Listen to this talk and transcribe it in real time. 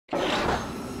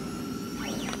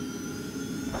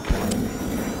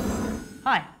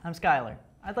Hi, I'm Skylar.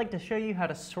 I'd like to show you how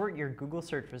to sort your Google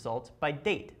search results by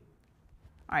date.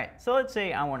 Alright, so let's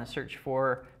say I want to search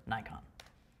for Nikon.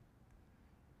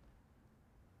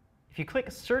 If you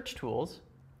click Search Tools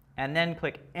and then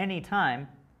click Anytime,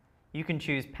 you can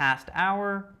choose past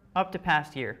hour up to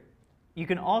past year. You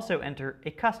can also enter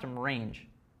a custom range.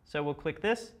 So we'll click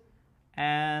this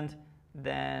and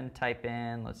then type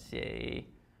in, let's see,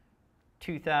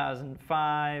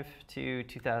 2005 to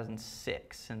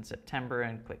 2006 in September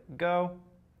and click Go.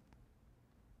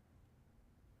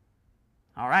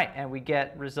 All right, and we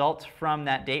get results from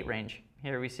that date range.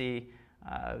 Here we see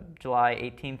July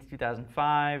 18th,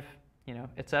 2005,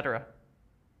 etc.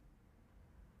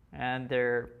 And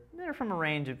they're from a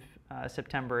range of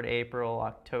September to April,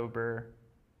 October,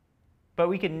 but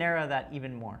we can narrow that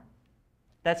even more.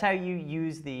 That's how you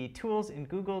use the tools in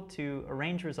Google to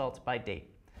arrange results by date.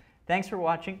 Thanks for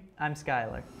watching. I'm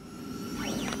Skylar.